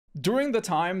During the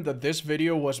time that this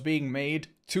video was being made,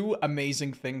 two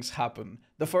amazing things happened.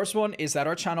 The first one is that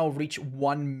our channel reached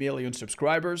 1 million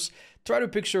subscribers. Try to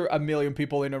picture 1 million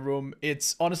people in a room.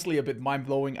 It's honestly a bit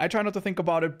mind-blowing. I try not to think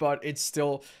about it, but it's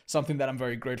still something that I'm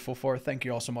very grateful for. Thank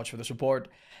you all so much for the support.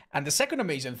 And the second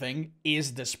amazing thing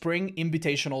is the Spring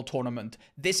Invitational Tournament.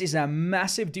 This is a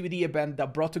massive DBD event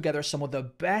that brought together some of the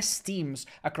best teams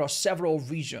across several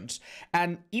regions.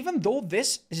 And even though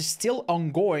this is still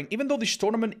ongoing, even though this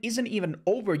tournament isn't even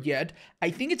over yet, I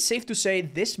think it's safe to say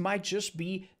this might just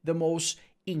be the most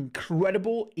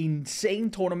incredible,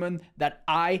 insane tournament that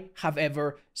I have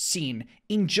ever seen.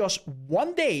 In just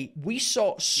one day, we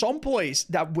saw some plays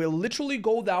that will literally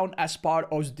go down as part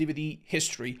of DBD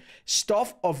history.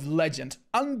 Stuff of legend.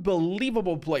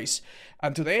 Unbelievable plays.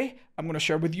 And today, I'm going to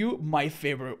share with you my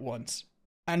favorite ones.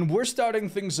 And we're starting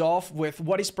things off with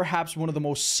what is perhaps one of the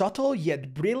most subtle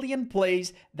yet brilliant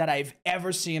plays that I've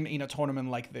ever seen in a tournament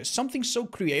like this. Something so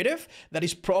creative that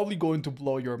is probably going to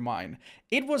blow your mind.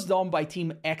 It was done by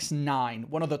Team X9,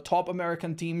 one of the top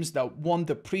American teams that won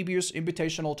the previous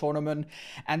Invitational tournament,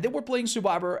 and they were playing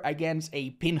Survivor against a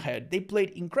pinhead. They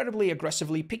played incredibly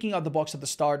aggressively, picking out the box at the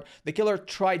start. The killer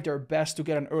tried their best to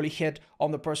get an early hit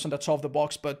on the person that solved the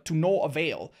box, but to no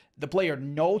avail. The player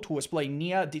Note, who was playing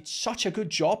Nia, did such a good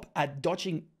job at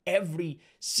dodging every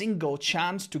single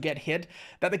chance to get hit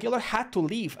that the killer had to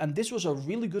leave, and this was a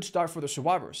really good start for the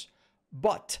survivors.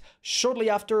 But shortly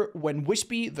after, when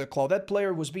Wispy, the Claudette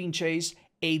player, was being chased,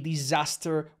 a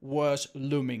disaster was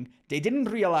looming. They didn't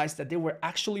realize that they were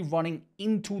actually running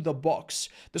into the box.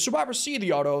 The survivors see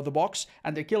the auto of the box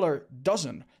and the killer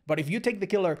doesn't. But if you take the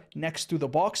killer next to the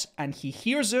box and he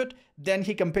hears it, then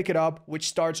he can pick it up, which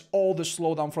starts all the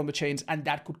slowdown from the chains, and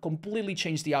that could completely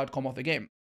change the outcome of the game.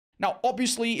 Now,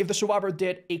 obviously, if the survivor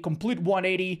did a complete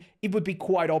 180, it would be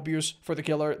quite obvious for the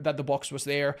killer that the box was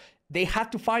there. They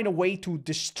had to find a way to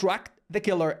distract the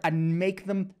killer and make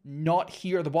them not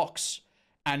hear the box.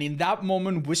 And in that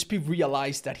moment, Wispy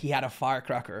realized that he had a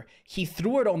firecracker. He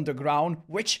threw it on the ground,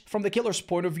 which from the killer's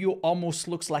point of view almost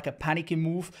looks like a panicky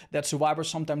move that survivors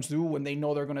sometimes do when they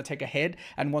know they're going to take a hit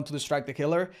and want to distract the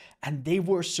killer. And they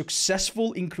were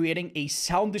successful in creating a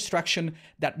sound distraction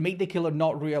that made the killer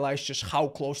not realize just how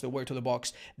close they were to the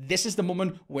box. This is the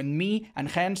moment when me and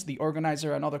Hans, the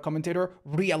organizer and other commentator,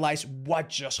 realized what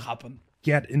just happened.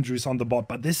 Get injuries on the bot,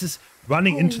 but this is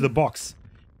running into the box.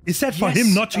 Is that for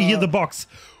him not to hear the box?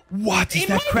 What is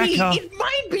that cracker? It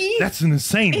might be. That's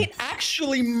insane. It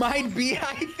actually might be.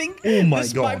 I think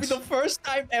this might be the first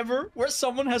time ever where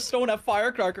someone has thrown a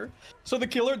firecracker. So the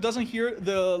killer doesn't hear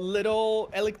the little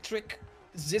electric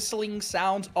sizzling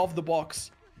sound of the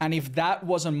box. And if that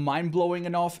wasn't mind-blowing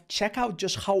enough, check out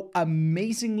just how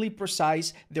amazingly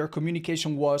precise their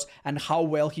communication was and how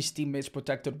well his teammates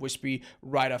protected Wispy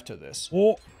right after this.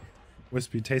 Oh.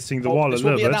 Wispy tasting the wall a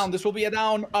little bit. This will be a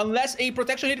down unless a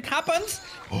protection hit happens.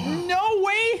 No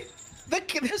way!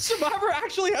 The survivor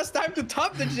actually has time to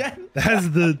top the gen. That's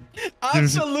the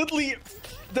absolutely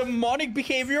demonic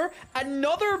behavior.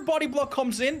 Another body block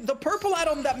comes in. The purple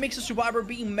add-on that makes the survivor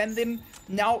being mended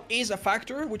now is a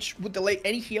factor, which would delay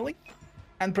any healing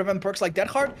and prevent perks like Dead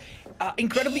Hard.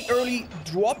 Incredibly early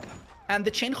drop. And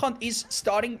the chain hunt is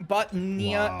starting, but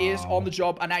Nia is on the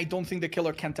job, and I don't think the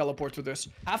killer can teleport to this.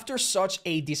 After such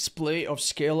a display of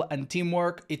skill and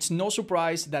teamwork, it's no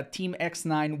surprise that Team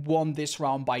X9 won this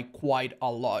round by quite a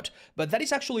lot. But that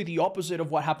is actually the opposite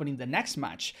of what happened in the next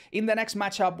match. In the next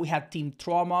matchup, we had Team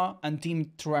Trauma and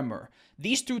Team Tremor.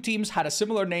 These two teams had a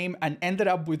similar name and ended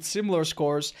up with similar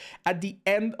scores. At the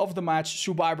end of the match,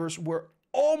 survivors were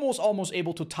almost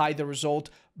able to tie the result,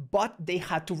 but they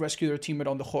had to rescue their teammate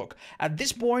on the hook. At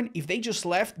this point, if they just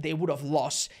left, they would have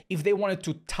lost. If they wanted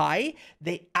to tie,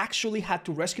 they actually had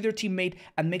to rescue their teammate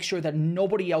and make sure that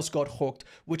nobody else got hooked,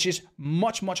 which is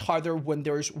much harder when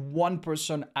there is one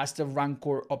person as the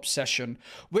Rancor obsession.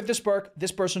 With this perk,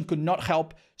 this person could not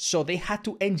help, so they had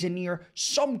to engineer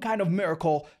some kind of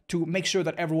miracle to make sure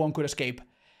that everyone could escape.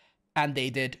 And they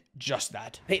did just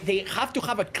that. They have to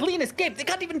have a clean escape. They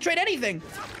can't even trade anything.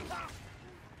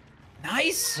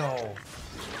 Nice. No.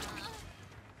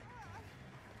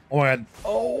 Oh my god.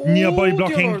 Oh, near body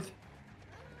blocking.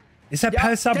 Is that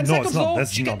pulse up? No, it's not.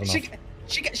 That's not enough.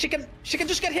 She can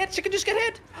just get hit. She can just get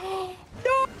hit. No.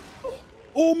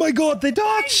 Oh my god, they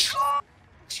dodge.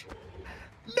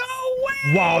 No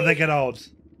way. Wow, they get out.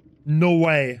 No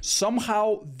way.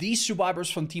 Somehow, these survivors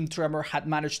from Team Tremor had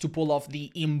managed to pull off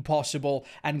the impossible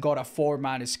and got a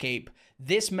 4-man escape.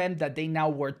 This meant that they now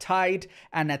were tied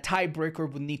and a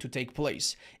tiebreaker would need to take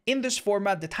place. In this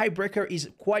format, the tiebreaker is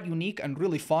quite unique and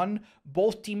really fun.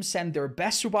 Both teams send their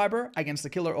best survivor against the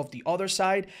killer of the other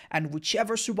side, and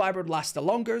whichever survivor lasts the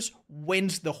longest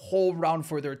wins the whole round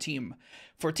for their team.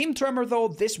 For Team Tremor though,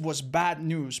 this was bad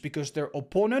news because their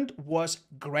opponent was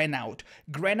Xeno.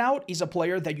 Xeno is a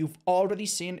player that you've already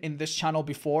seen in this channel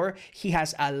before. He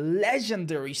has a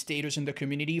legendary status in the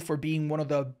community for being one of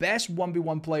the best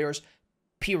 1v1 players,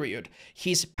 period.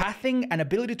 His pathing and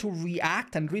ability to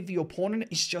react and read the opponent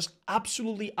is just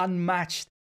absolutely unmatched.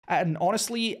 And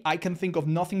honestly, I can think of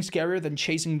nothing scarier than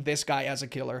chasing this guy as a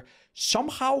killer.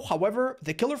 Somehow, however,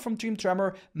 the killer from Team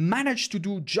Tremor managed to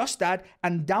do just that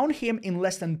and down him in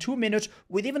less than 2 minutes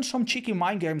with even some cheeky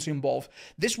mind games involved.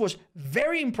 This was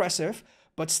very impressive,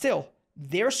 but still,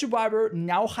 their survivor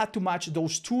now had to match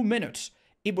those 2 minutes.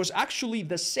 It was actually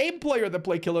the same player that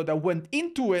played killer that went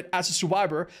into it as a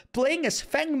survivor, playing as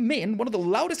Feng Min, one of the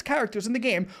loudest characters in the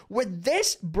game, with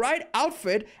this bright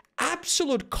outfit,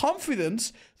 absolute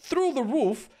confidence through the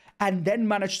roof, and then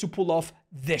managed to pull off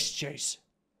this chase.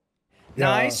 Yeah.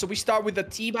 Nice, so we start with a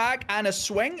teabag and a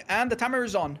swing, and the timer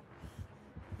is on.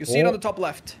 You see it on the top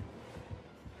left.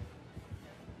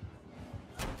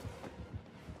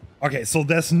 Okay, so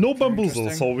there's no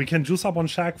bamboozle, so we can juice up on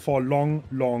Shaq for a long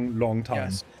time.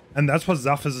 Yes. And that's what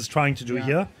Zaphis is trying to do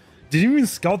here. Didn't even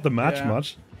scout the match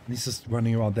much. He's just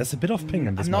running around. There's a bit of ping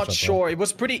in this match. I'm not sure. It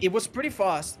was pretty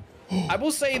fast. I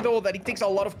will say though that it takes a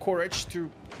lot of courage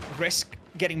to risk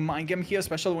getting mind game here,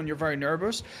 especially when you're very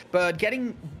nervous. But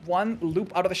getting one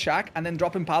loop out of the shack and then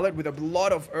dropping pallet with a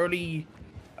lot of early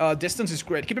distance is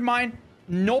great. Keep in mind,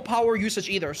 no power usage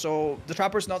either. So the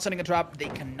trapper's not setting a trap. They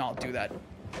cannot do that.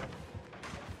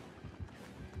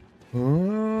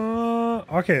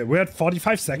 Okay, we're at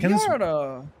 45 seconds.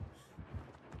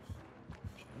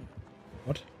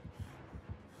 What?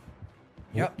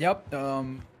 Yep.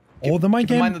 The mind game?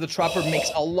 Keep in mind that the trapper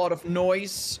makes a lot of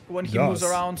noise when he moves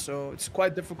around, so it's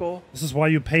quite difficult. This is why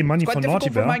you pay money for Naughty Bear. It's quite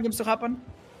difficult for mind games to happen.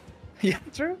 Yeah,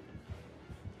 true.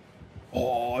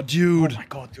 Oh, dude. Oh my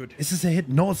god, dude. Is this a hit?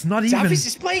 No, it's not even. Zaphis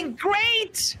is playing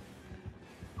great!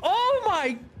 Oh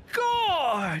my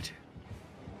god!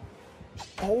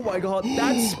 Oh my god,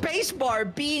 that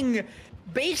spacebar being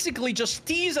basically just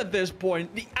teased at this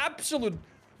point. The absolute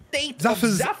state of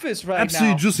Zaphis right now.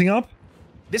 Absolutely juicing up.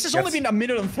 This has only been a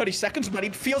minute and 30 seconds, but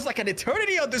it feels like an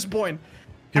eternity at this point.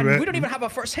 And we don't even have our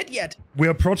first hit yet.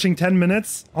 We're approaching 10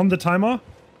 minutes on the timer.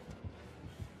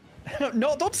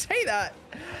 No, don't say that.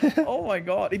 Oh my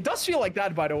god. It does feel like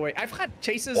that, by the way. I've had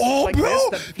chases like this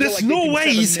that feel there's like no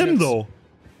way he's him, though.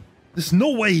 There's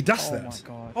no way he does that.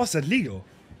 Oh my god. Oh, is that legal?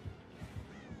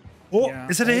 Oh,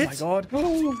 is it a hit? Oh my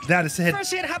god. That is a hit.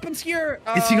 First hit happens here.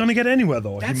 Is he gonna get anywhere,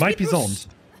 though? He might be zoned.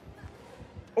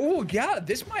 Oh, yeah.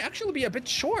 This might actually be a bit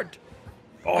short.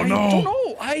 Oh, no. I don't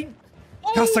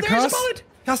know. Cast a curse.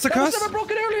 Cast a curse. That was never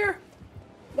broken earlier.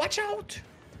 Watch out.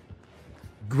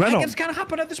 Xeno. It's gonna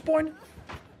happen at this point.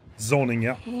 Zoning,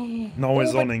 yeah. No,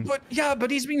 he's zoning.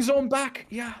 But he's being zoned back.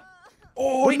 Yeah.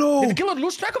 Oh, no. Did the killer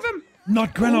lose track of him?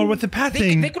 Not Xeno with the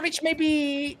pathing. They could reach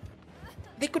maybe...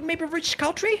 They could maybe reach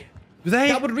Scout Tree? Do they?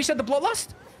 That would reset the bloodlust?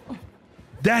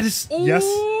 That is... Yes.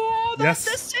 Oh, that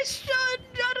decision!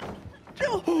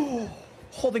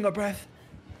 Holding our breath.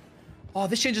 Oh,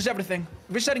 this changes everything.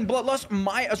 Resetting bloodlust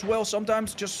might as well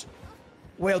sometimes just...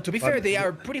 Well, to be fair, they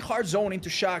are pretty hard zone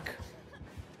into Shack.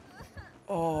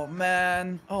 Oh,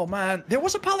 man. Oh, man. There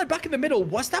was a pallet back in the middle.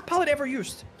 Was that pallet ever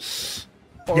used?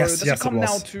 Or yes, it come was.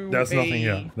 Now to There's nothing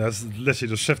here. There's literally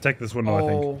just shift tech this window, I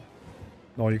think.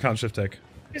 No, you can't shift tech.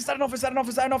 Is that enough? Is that enough?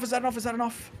 Is that enough? Is that enough? Is that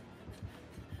enough?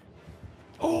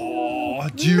 Oh,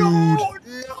 dude. No!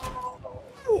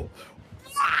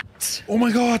 What? Oh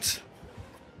my god.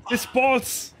 His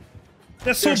balls.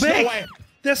 They're so big. No way.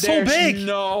 They're so big.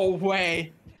 No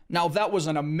way. Now, that was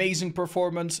an amazing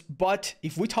performance, but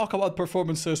if we talk about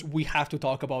performances, we have to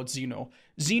talk about Xeno.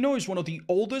 Xeno is one of the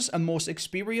oldest and most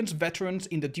experienced veterans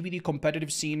in the DBD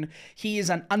competitive scene. He is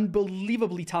an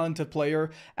unbelievably talented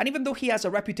player, and even though he has a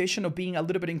reputation of being a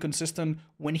little bit inconsistent,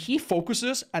 when he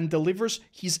focuses and delivers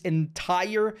his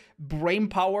entire brain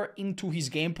power into his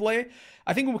gameplay,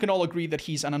 I think we can all agree that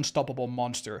he's an unstoppable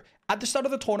monster. At the start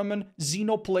of the tournament,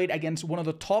 Xeno played against one of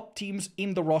the top teams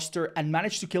in the roster and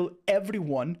managed to kill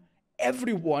everyone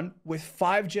with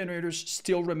 5 generators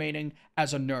still remaining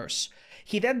as a nurse.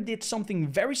 He then did something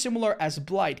very similar as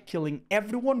Blight, killing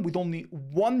everyone with only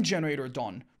 1 generator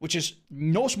done, which is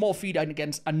no small feat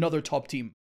against another top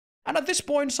team. And at this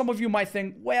point, some of you might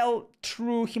think, well,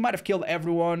 true, he might have killed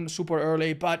everyone super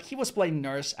early, but he was playing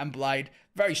Nurse and Blight,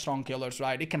 very strong killers,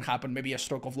 right? It can happen, maybe a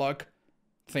stroke of luck.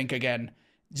 think again.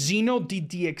 Xeno did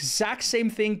the exact same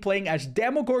thing playing as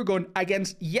Demogorgon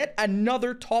against yet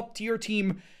another top tier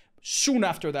team soon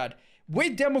after that.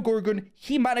 With Demogorgon,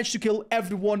 he managed to kill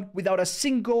everyone without a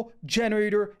single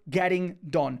generator getting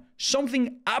done.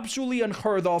 Something absolutely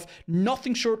unheard of,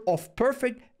 nothing short of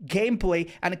perfect gameplay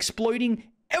and exploiting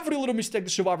every little mistake the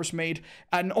survivors made.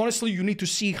 And honestly, you need to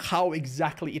see how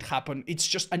exactly it happened. It's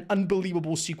just an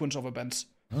unbelievable sequence of events.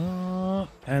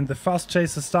 And the fast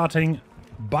chase is starting.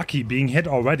 Bucky being hit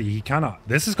already. He cannot.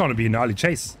 This is going to be an early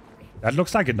chase. That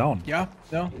looks like a down. Yeah,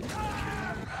 yeah.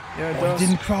 Yeah, it does. He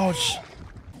didn't crouch.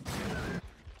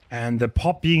 And the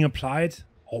pop being applied.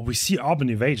 Oh, we see urban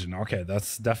evasion. Okay,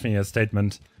 that's definitely a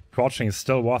statement. Crouching is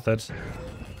still worth it.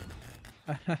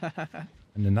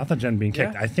 And another gen being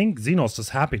kicked. I think Xeno's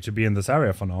just happy to be in this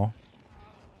area for now.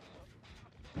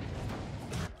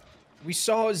 We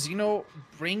saw Xeno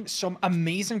bring some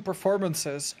amazing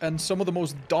performances and some of the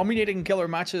most dominating killer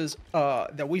matches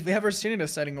that we've ever seen in a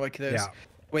setting like this. Yeah.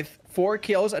 With 4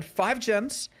 kills at 5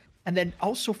 gens, and then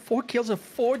also 4 kills at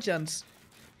 4 gens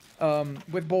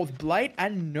with both Blight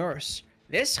and Nurse.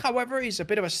 This, however, is a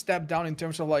bit of a step down in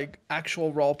terms of like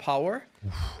actual raw power,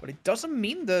 but it doesn't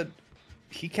mean that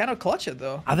he cannot clutch it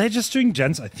though. Are they just doing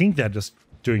gens? I think they're just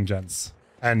doing gens,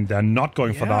 and they're not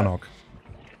going for Darnok.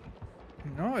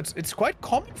 No, it's quite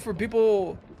common for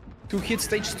people to hit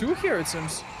stage 2 here, it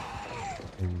seems.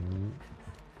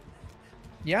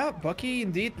 Yeah, Bucky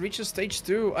indeed reaches stage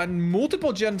 2 and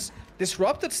multiple gens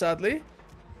disrupted, sadly.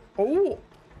 Oh,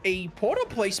 a portal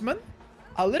placement,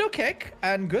 a little kick,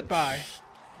 and goodbye.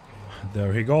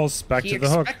 There he goes, back to the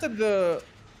hook.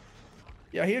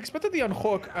 He expected the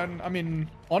unhook, and I mean,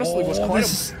 honestly,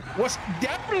 was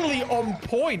definitely on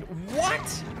point.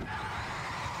 What?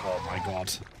 Oh my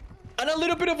god. And a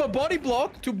little bit of a body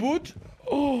block to boot.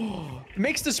 Oh,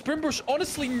 makes the sprint burst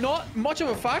honestly not much of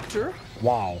a factor.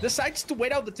 Wow. Decides to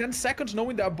wait out the 10 seconds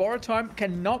knowing that bar time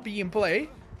cannot be in play.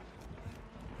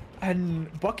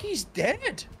 And Bucky's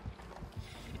dead.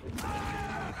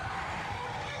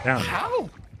 Damn. How?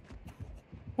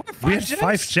 We have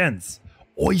 5 gens.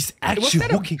 Oh, he's actually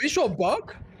hooking. A visual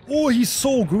bug? Oh, he's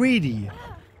so greedy.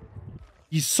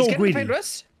 He's so greedy.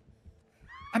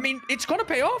 I mean, it's gonna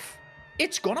pay off.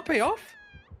 It's gonna pay off.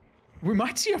 We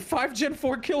might see a 5 gen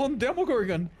 4 kill on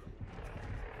Demogorgon.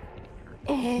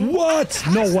 Oh, what?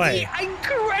 No way. The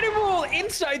incredible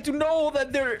insight to know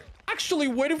that they're actually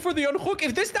waiting for the unhook.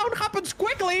 If this down happens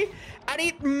quickly, and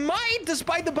it might,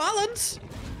 despite the balance.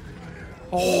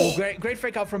 Oh, great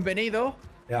fake out from Benny though.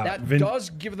 Yeah, that does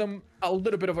give them a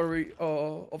little bit of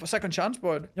a second chance,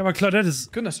 but yeah, but Claudette is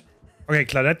goodness. Okay,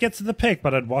 Claudette gets the pick,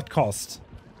 but at what cost?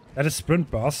 That is sprint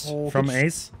burst from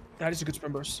Ace. That is a good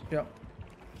sprint burst. Yeah.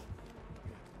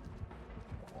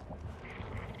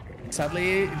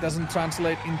 Sadly, it doesn't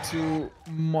translate into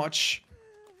much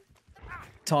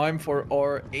time for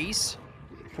our Ace,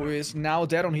 who is now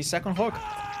dead on his second hook.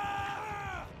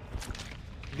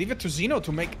 Leave it to Xeno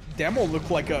to make Demo look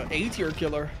like a A-tier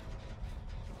killer.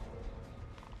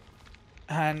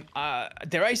 And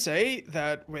dare I say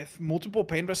that with multiple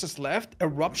pain resets left,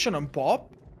 Eruption and Bob,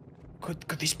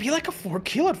 could this be like a 4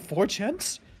 kill at 4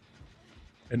 gens?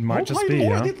 It might just be,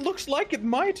 Lord, it looks like it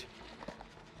might.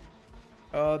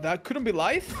 That couldn't be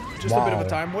Lithe. Just a bit of a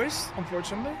time waste,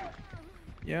 unfortunately.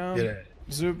 Yeah.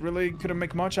 Zoop really couldn't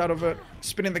make much out of it.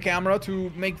 Spinning the camera to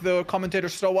make the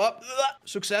commentators throw up.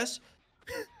 Success.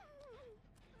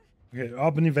 Okay,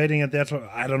 Urban evading at that.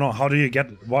 I don't know. How do you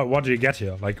get? What do you get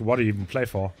here? Like, what do you even play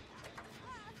for?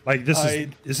 Like, is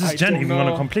this gen even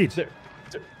gonna complete?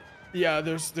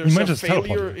 There's a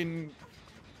failure in.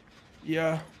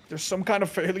 Yeah, there's some kind of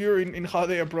failure in how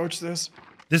they approach this.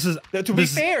 This is to be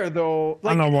fair though.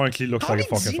 Like, unironically looks like a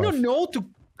 4K5.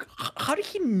 How did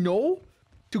he know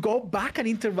to go back and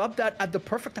interrupt that at the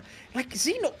perfect time? Like,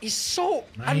 Xeno is so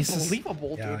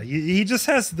unbelievable, dude. He just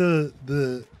has the.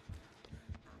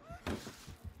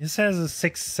 This has a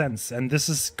 6th sense, and this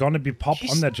is gonna be pop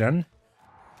on that gen.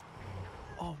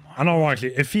 Oh my.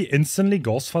 Unironically, if he instantly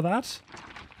goes for that.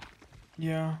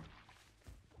 Yeah.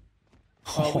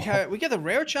 We get a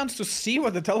rare chance to see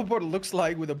what the teleport looks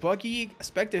like with a buggy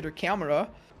spectator camera,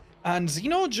 and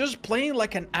Xeno just playing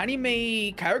like an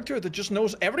anime character that just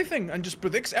knows everything and just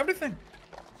predicts everything,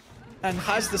 and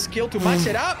has the skill to match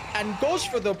it up and goes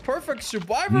for the perfect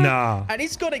survivor. Nah. And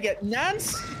he's gonna get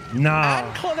Nance. Nah.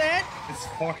 And Claudette. It's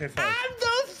 4K5. And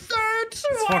the third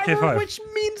survivor, which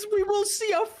means we will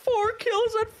see a 4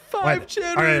 kills at 5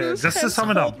 generators. Okay, just to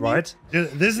sum it up, right?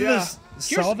 This is the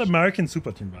South American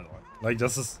super team, by the way. Like,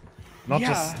 this is not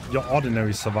just your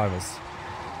ordinary survivors.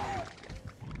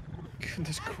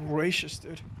 Goodness gracious,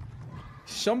 dude.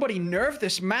 Somebody nerf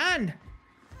this man.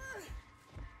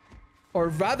 Or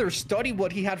rather, study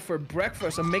what he had for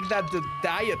breakfast and make that the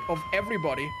diet of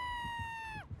everybody.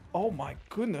 Oh my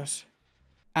goodness.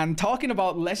 And talking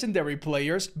about legendary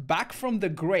players, back from the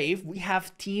grave, we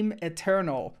have Team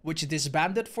Eternal, which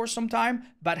disbanded for some time,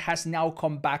 but has now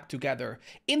come back together.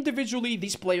 Individually,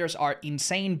 these players are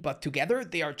insane, but together,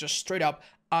 they are just straight up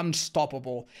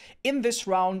unstoppable. In this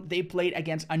round, they played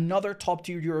against another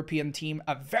top-tier European team,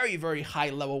 a very, very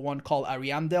high-level one called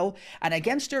Ariandel, and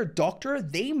against their doctor,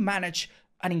 they managed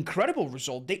an incredible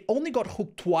result. They only got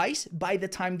hooked twice by the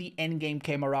time the endgame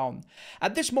came around.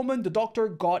 At this moment, the doctor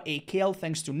got a kill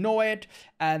thanks to Noed,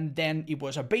 and then it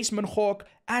was a basement hook,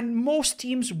 and most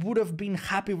teams would have been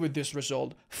happy with this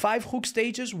result. 5 hook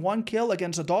stages, 1 kill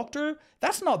against a doctor,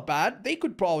 that's not bad. They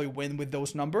could probably win with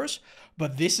those numbers,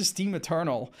 but this is Team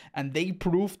Eternal, and they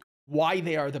proved why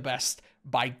they are the best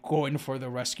by going for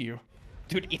the rescue.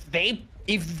 Dude, if they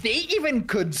even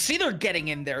consider getting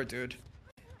in there, dude.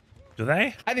 Do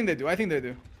they? I think they do. I think they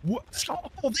do. What?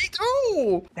 Oh, they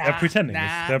do. They're pretending.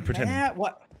 They're pretending.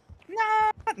 What?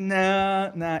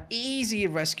 Nah. Easy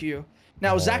rescue.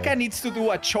 Now, Zaka needs to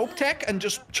do a choke tech and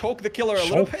just choke the killer a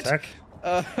little bit. Choke tech?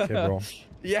 Okay, bro.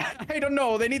 Yeah, I don't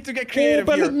know. They need to get creative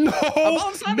here. No!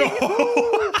 Oh,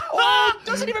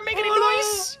 doesn't even make any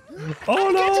noise. Oh,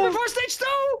 no! Gets in the first stage,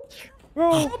 though.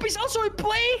 Bro. Hope he's also in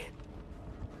play.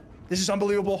 This is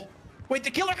unbelievable. Wait, the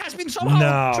killer has been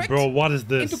somehow tricked bro, what is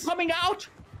this? into coming out.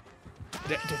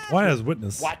 Why is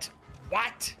witness? What?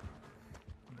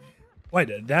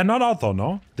 Wait, they're not out though,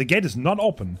 no? The gate is not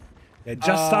open. They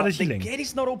just started healing. The gate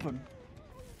is not open.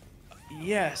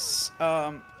 Yes.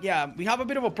 Yeah, we have a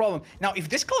bit of a problem. Now, if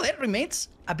this Colette remains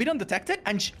a bit undetected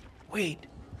and wait.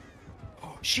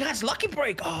 She has Lucky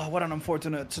Break. Oh, what an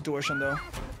unfortunate situation though.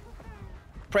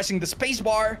 Pressing the space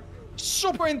bar.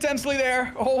 Super intensely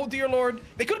there. Oh, dear Lord.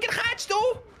 They could get hatched,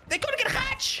 though. They could get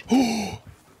hatched.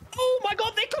 Oh, my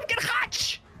God. They could get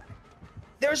hatched.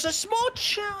 There's a small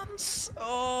chance.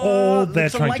 Oh,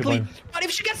 that's unlikely. But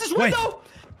if she gets this window,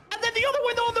 and then the other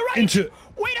window on the right.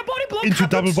 Wait, a body block into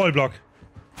double body block.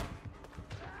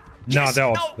 Yes, they're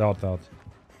out. They're out.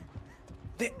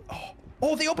 They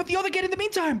opened the other gate in the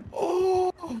meantime.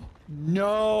 Oh,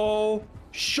 no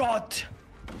shot.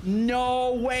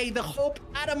 No way, the Hope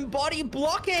Adam body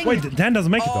blocking. Wait, Dan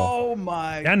doesn't make it though. Oh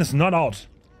my. Dan is not out.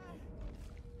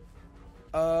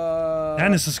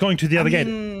 Dan is just going to the other gate.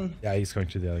 Yeah, he's going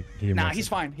to the other gate. Nah, he's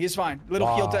fine. He's fine.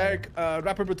 Little heal tag,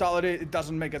 rapid brutality, it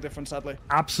doesn't make a difference, sadly.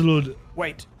 Absolute.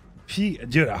 Wait.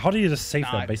 Dude, how do you just save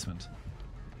that basement?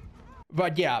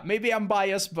 But yeah, maybe I'm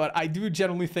biased, but I do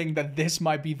generally think that this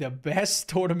might be the best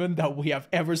tournament that we have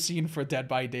ever seen for Dead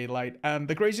by Daylight. And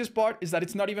the craziest part is that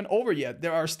it's not even over yet.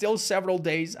 There are still several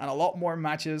days and a lot more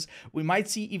matches. We might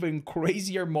see even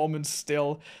crazier moments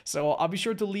still. So I'll be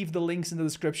sure to leave the links in the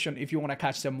description if you want to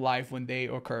catch them live when they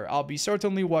occur. I'll be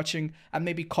certainly watching and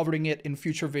maybe covering it in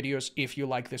future videos if you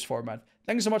like this format.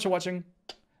 Thank you so much for watching.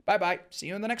 Bye-bye. See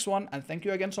you in the next one. And thank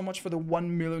you again so much for the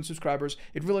 1 million subscribers.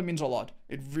 It really means a lot.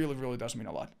 It really, really does mean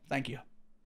a lot. Thank you.